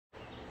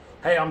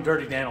Hey, I'm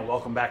Dirty Dan and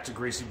welcome back to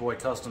Greasy Boy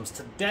Customs.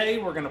 Today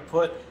we're going to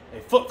put a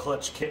foot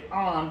clutch kit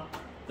on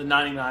the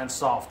 99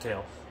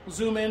 Softail. We'll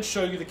zoom in,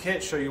 show you the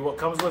kit, show you what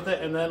comes with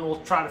it, and then we'll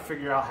try to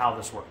figure out how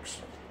this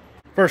works.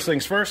 First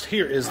things first,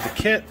 here is the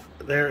kit.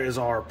 There is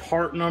our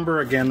part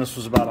number. Again, this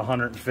was about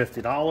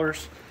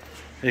 $150.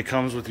 It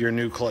comes with your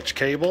new clutch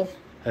cable,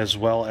 as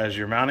well as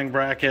your mounting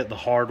bracket, the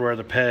hardware,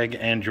 the peg,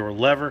 and your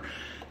lever.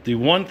 The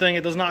one thing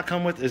it does not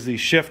come with is the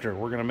shifter.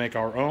 We're going to make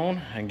our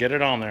own and get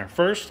it on there.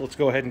 First, let's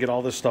go ahead and get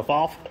all this stuff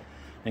off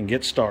and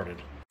get started.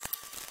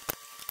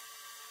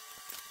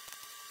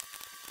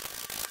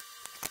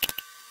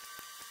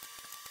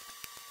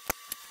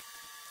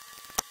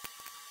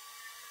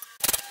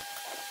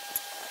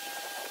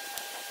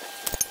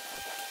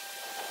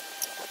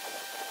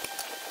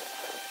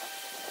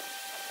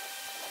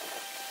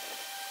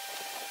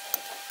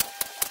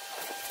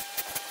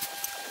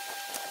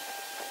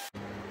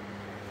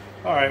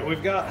 All right,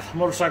 we've got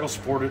motorcycle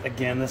supported.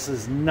 Again, this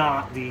is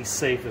not the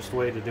safest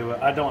way to do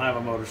it. I don't have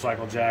a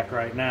motorcycle jack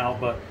right now,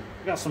 but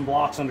we've got some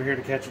blocks under here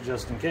to catch it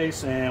just in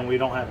case, and we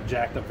don't have it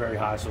jacked up very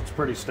high, so it's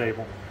pretty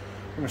stable.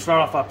 We're gonna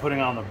start off by putting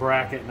on the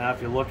bracket. Now,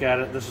 if you look at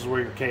it, this is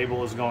where your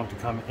cable is going to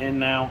come in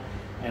now.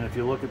 And if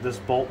you look at this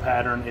bolt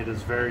pattern, it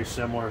is very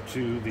similar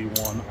to the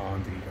one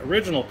on the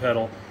original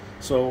pedal.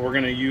 So we're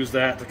gonna use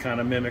that to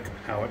kind of mimic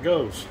how it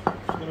goes.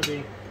 It's gonna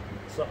be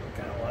something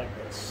kind of like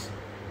this.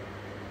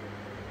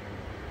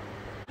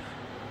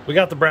 We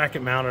got the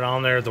bracket mounted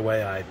on there the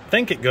way I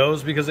think it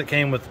goes because it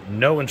came with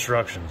no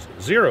instructions,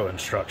 zero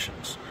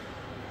instructions.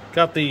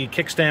 Got the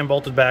kickstand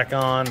bolted back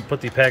on,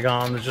 put the peg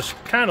on, it's just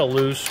kind of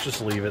loose,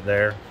 just leave it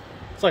there.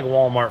 It's like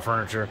Walmart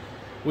furniture.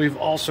 We've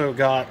also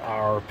got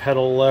our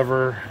pedal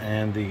lever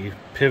and the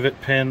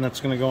pivot pin that's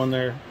going to go in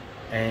there,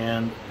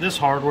 and this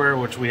hardware,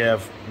 which we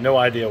have no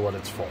idea what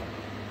it's for.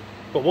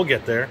 But we'll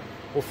get there,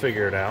 we'll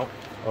figure it out.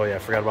 Oh yeah, I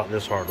forgot about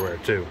this hardware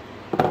too.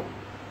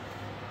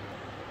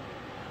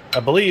 I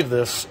believe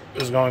this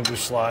is going to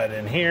slide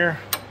in here,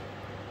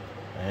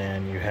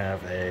 and you have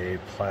a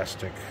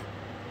plastic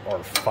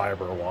or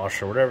fiber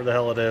wash or whatever the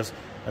hell it is,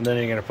 and then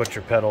you're going to put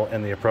your pedal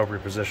in the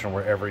appropriate position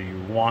wherever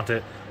you want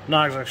it.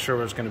 Not exactly sure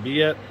what it's going to be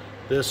yet.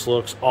 This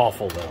looks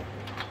awful though,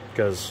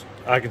 because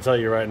I can tell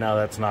you right now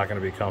that's not going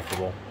to be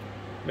comfortable.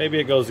 Maybe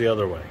it goes the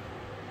other way.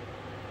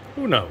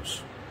 Who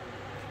knows?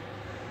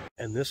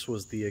 And this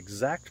was the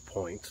exact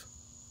point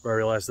where I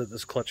realized that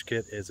this clutch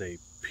kit is a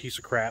piece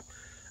of crap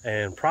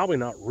and probably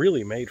not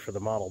really made for the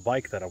model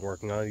bike that I'm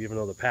working on, even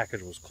though the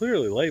package was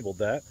clearly labeled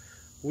that.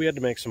 We had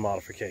to make some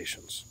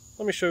modifications.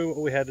 Let me show you what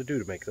we had to do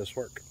to make this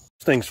work.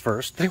 First things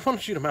first, they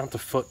wanted you to mount the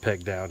foot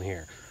peg down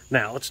here.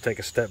 Now, let's take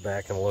a step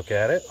back and look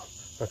at it.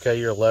 Okay,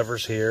 your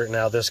lever's here.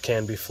 Now, this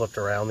can be flipped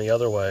around the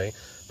other way,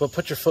 but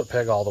put your foot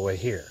peg all the way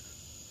here.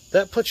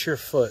 That puts your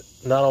foot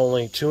not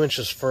only 2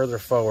 inches further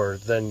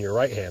forward than your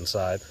right-hand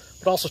side,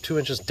 but also 2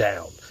 inches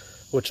down,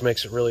 which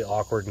makes it really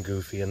awkward and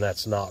goofy, and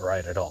that's not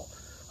right at all.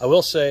 I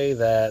will say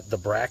that the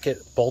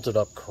bracket bolted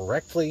up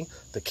correctly,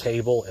 the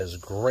cable is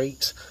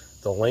great,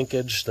 the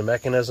linkage, the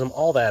mechanism,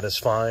 all that is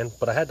fine,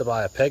 but I had to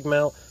buy a peg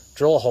mount,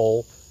 drill a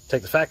hole,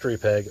 take the factory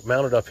peg,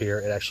 mount it up here.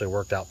 It actually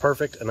worked out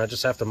perfect, and I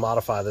just have to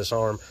modify this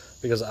arm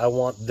because I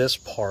want this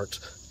part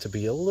to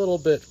be a little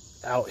bit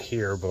out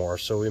here more,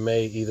 so we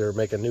may either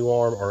make a new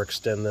arm or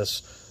extend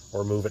this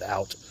or move it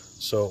out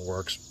so it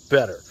works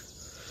better.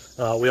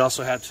 We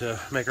also had to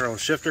make our own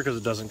shifter because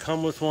it doesn't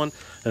come with one.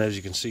 And as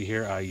you can see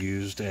here, I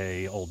used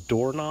a old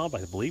doorknob.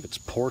 I believe it's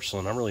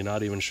porcelain. I'm really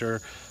not even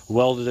sure.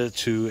 Welded it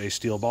to a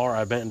steel bar.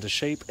 I bent into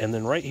shape. And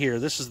then right here,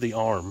 this is the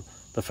arm,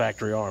 the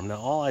factory arm.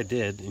 Now all I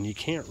did, and you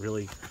can't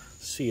really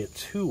see it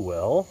too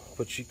well,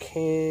 but you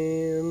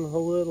can a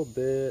little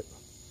bit,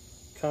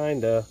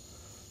 kinda.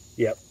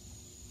 Yep.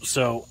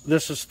 So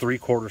this is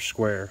 3/4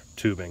 square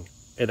tubing.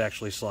 It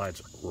actually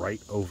slides right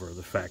over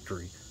the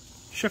factory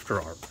shifter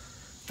arm.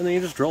 And then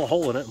you just drill a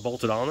hole in it and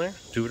bolt it on there.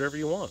 Do whatever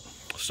you want.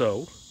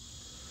 So,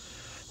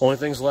 only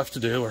things left to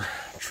do are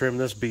trim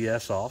this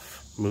BS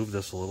off, move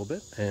this a little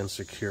bit, and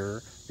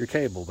secure your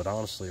cable. But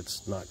honestly,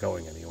 it's not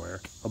going anywhere.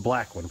 A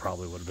black one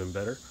probably would have been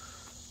better.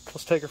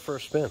 Let's take her for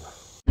a spin.